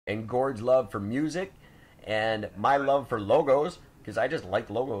and Gord's love for music, and my love for logos, because I just like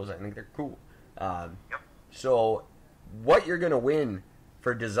logos. I think they're cool. So what you're going to win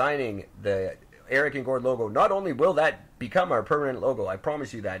for designing the Eric and Gord logo, not only will that become our permanent logo, I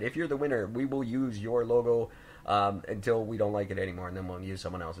promise you that. If you're the winner, we will use your logo until we don't like it anymore, and then we'll use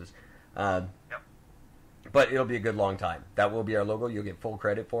someone else's. But it'll be a good long time. That will be our logo. You'll get full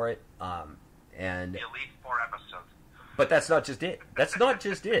credit for it. And at least 4 episodes. But that's not just it. That's not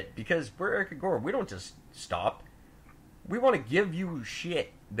just it. Because we're Eric and Gord. We don't just stop. We want to give you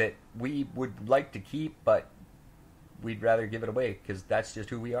shit that we would like to keep, but we'd rather give it away because that's just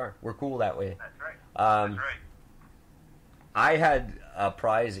who we are. We're cool that way. That's right. That's right. I had a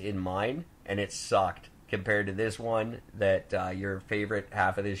prize in mind, and it sucked compared to this one that your favorite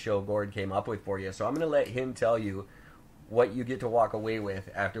half of this show, Gord, came up with for you. So I'm going to let him tell you what you get to walk away with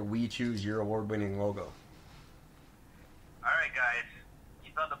after we choose your award-winning logo. All right, guys.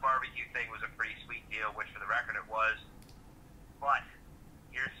 You thought the barbecue thing was a pretty sweet deal, which for the record it was. But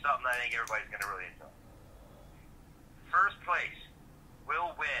here's something I think everybody's going to really enjoy. First place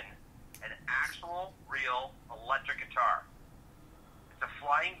will win an actual, real electric guitar. It's a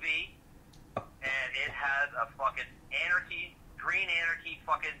Flying V, and it has a fucking green anarchy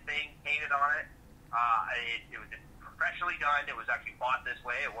fucking thing painted on it. It was professionally done. It was actually bought this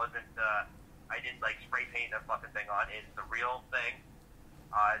way. It wasn't, I didn't like spray paint the fucking thing on. It's the real thing.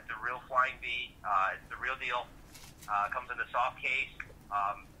 It's a real Flying V. It's the real deal. Comes in the soft case.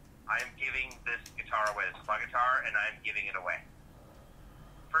 I am giving this guitar away. It's my guitar, and I'm giving it away.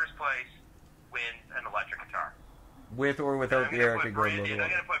 First place wins an electric guitar. With or without the Eric and Gord logo. I'm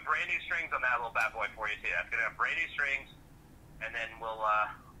going to put brand new strings on that little bad boy for you, too. That's going to have brand new strings, and then we'll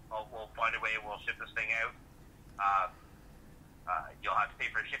find a way. We'll ship this thing out. You'll have to pay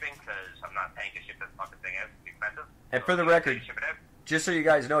for shipping, because I'm not paying to ship this fucking thing out. It's expensive. And for the record, just so you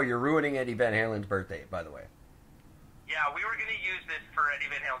guys know, you're ruining Eddie Van Halen's birthday, by the way. Yeah, we were going to use this for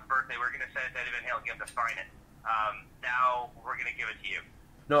Eddie Van Halen's birthday. We were going to send it to Eddie Van Halen, get him to sign it. Now we're going to give it to you.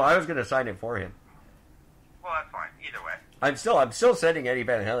 No, I was going to sign it for him. Well, that's fine. Either way. I'm still sending Eddie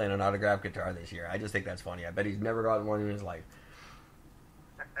Van Halen an autographed guitar this year. I just think that's funny. I bet he's never gotten one in his life.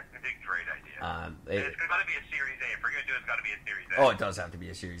 Great idea. It's got to be a Series A. If we're going to do it, it's got to be a Series A. Oh, it does have to be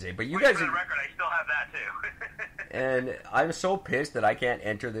a Series A. But you guys... For the record, I still have that, too. And I'm so pissed that I can't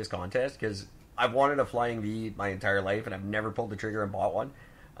enter this contest, because I've wanted a Flying V my entire life, and I've never pulled the trigger and bought one.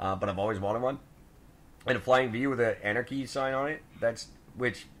 But I've always wanted one. And a Flying V with an Anarchy sign on it,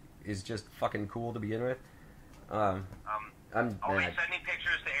 which is just fucking cool to begin with. I'll be sending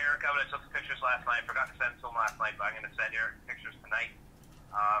pictures to Eric. I took the pictures last night. Forgot to send to him last night, but I'm going to send Eric pictures tonight.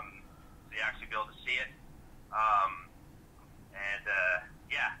 So you actually be able to see it.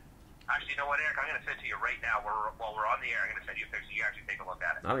 Yeah. Actually, you know what, Eric? I'm going to send it to you right now. While we're on the air, I'm going to send you a picture so you actually take a look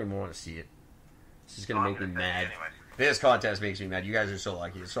at it. I don't even want to see it. It's just going to make me mad. This contest makes me mad. You guys are so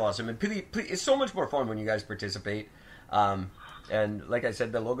lucky. It's so awesome. And please, it's so much more fun when you guys participate. And like I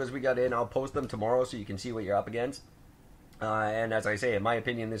said, the logos we got in, I'll post them tomorrow so you can see what you're up against. And as I say, in my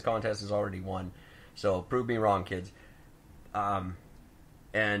opinion, this contest is already won. So prove me wrong, kids.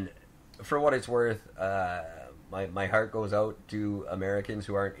 And for what it's worth, my heart goes out to Americans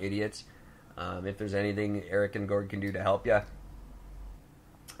who aren't idiots. If there's anything Eric and Gord can do to help you,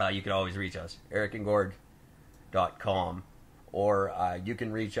 you can always reach us, ericandgord.com, or you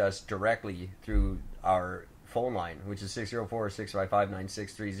can reach us directly through our phone line, which is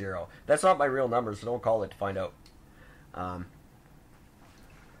 604-655-9630. That's not my real number, so don't call it to find out. Here,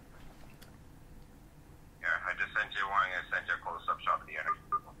 I just sent you one. I'm going to send you a close-up shot of the Energy.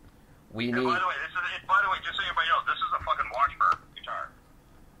 By the way, just so everybody knows, this is a fucking Washburn guitar.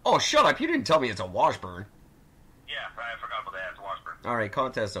 Oh, shut up. You didn't tell me it's a Washburn. Yeah, I forgot about that. It's a Washburn. Alright,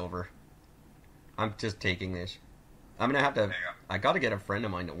 contest over. I'm just taking this. I'm going to have to... I got to get a friend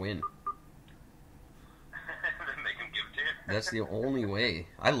of mine to win. Then they can give it to you. That's the only way.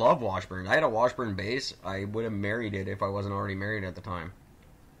 I love Washburn. I had a Washburn bass. I would have married it if I wasn't already married at the time.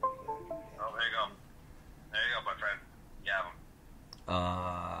 Oh, there you go. There you go, my friend. You have them.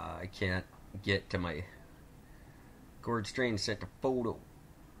 I can't get to my... Gord Strain sent a photo.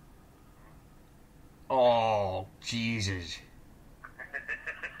 Oh, Jesus.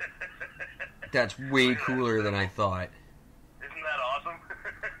 That's way cooler than I thought. Isn't that awesome?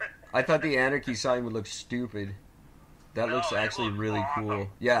 I thought the Anarchy sign would look stupid. That looks actually really awesome. Cool.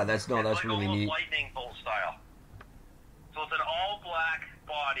 Yeah, that's like really neat. Lightning bolt style. So it's an all-black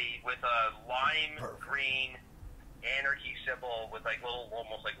body with a lime green Anarchy symbol with like little,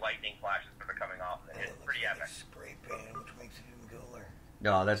 almost like lightning flashes that are coming off. It's pretty epic. Spray paint, which makes it even cooler.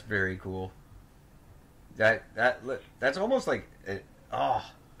 No, that's very cool. That's almost like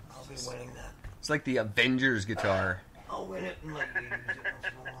be winning that. It's like the Avengers guitar. I'll win it and let you use it once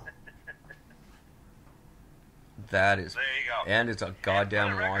in a while. That is, There you go. and it's a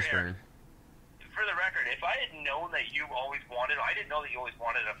goddamn Washburn. For the record, if I had known that you always wanted, I didn't know that you always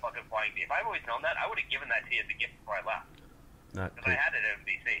wanted a fucking flying V. If I'd always known that, I would have given that to you as a gift before I left. Not Because I had it in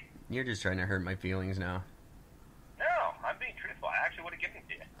BC. You're just trying to hurt my feelings now. No, I'm being truthful. I actually would have given it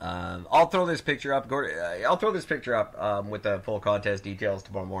to you. I'll throw this picture up. I'll throw this picture up with the full contest details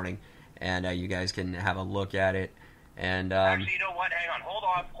tomorrow morning, and you guys can have a look at it. And actually, you know what? Hang on. Hold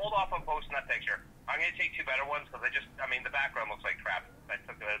off on posting that picture. I'm going to take two better ones because the background looks like crap. I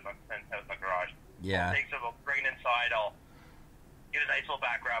took it out of my garage. Yeah. I'll take some, I'll bring it inside. I'll get a nice little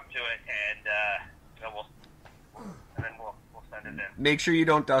background to it, and then we'll send it in. Make sure you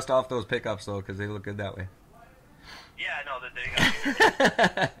don't dust off those pickups though, because they look good that way. Yeah, no, there you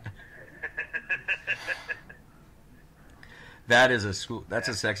go. That's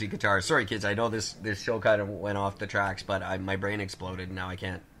a sexy guitar. Sorry, kids. I know this show kind of went off the tracks, but my brain exploded and now I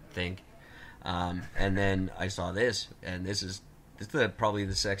can't think. And then I saw this, and this is probably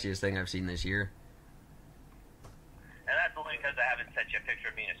the sexiest thing I've seen this year. And that's only because I haven't sent you a picture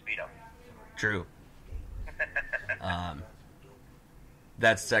of me in a Speedo. True.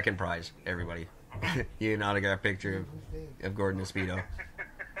 That's second prize, everybody. You not got a picture of Gordon Speedo.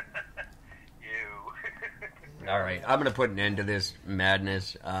 All right, I'm going to put an end to this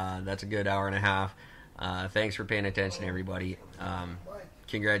madness. That's a good hour and a half. Thanks for paying attention, everybody.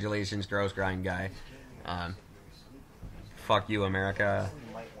 Congratulations, Gross Grind Guy. Fuck you, America.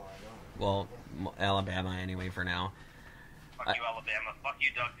 Well, Alabama anyway for now. Fuck you, Alabama. Fuck you,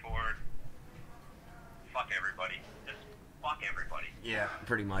 Doug Ford. Fuck everybody. Just fuck everybody. Yeah,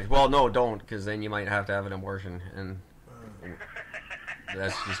 pretty much. Well, no, don't, because then you might have to have an abortion, and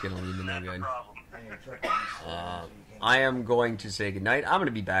that's just going to lead to no good. I am going to say goodnight. I'm going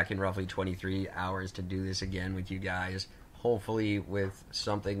to be back in roughly 23 hours to do this again with you guys. Hopefully with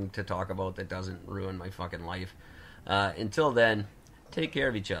something to talk about that doesn't ruin my fucking life. Until then, take care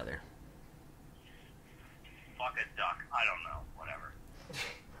of each other. Fuck a duck. I don't know. Whatever.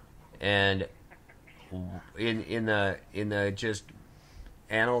 And in the just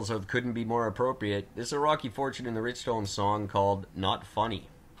annals of couldn't be more appropriate, this is a Rocky Fortune and the Richstone song called Not Funny.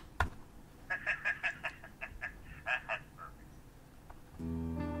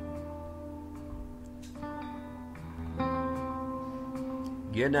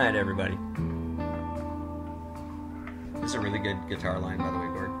 Good night, everybody. This is a really good guitar line, by the way,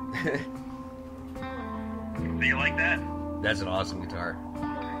 Gord. Do you like that? That's an awesome guitar.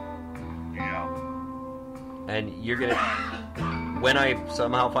 Yeah. And you're gonna, when I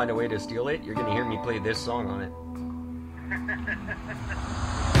somehow find a way to steal it, you're gonna hear me play this song on it.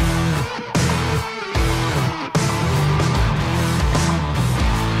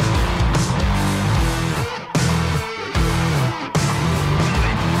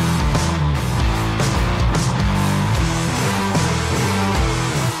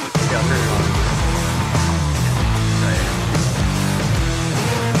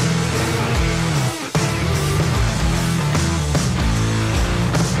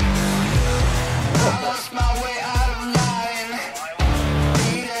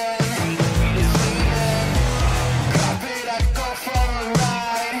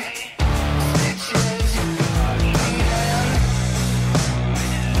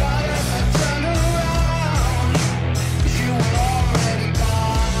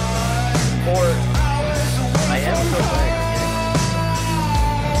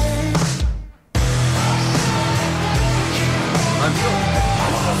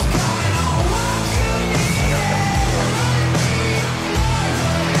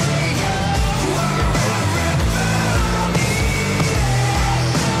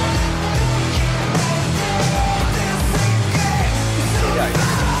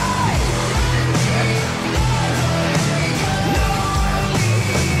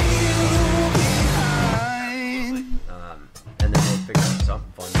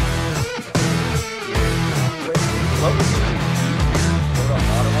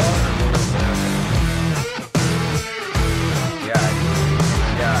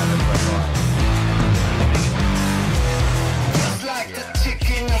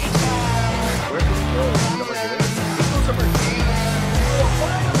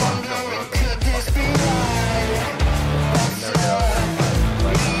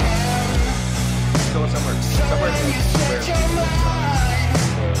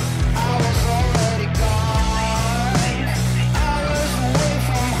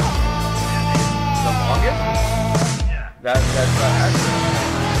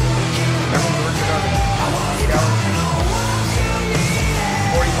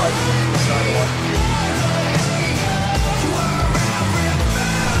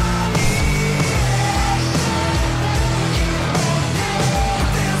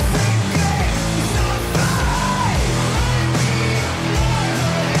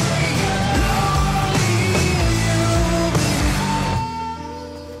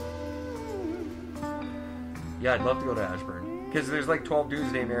 Yeah, I'd love to go to Ashburn. Because there's like 12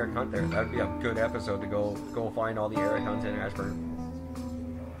 dudes named Eric Hunt there. That would be a good episode to go find all the Eric Hunts in Ashburn.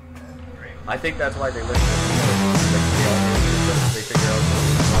 I think that's why they listen to it. They figure out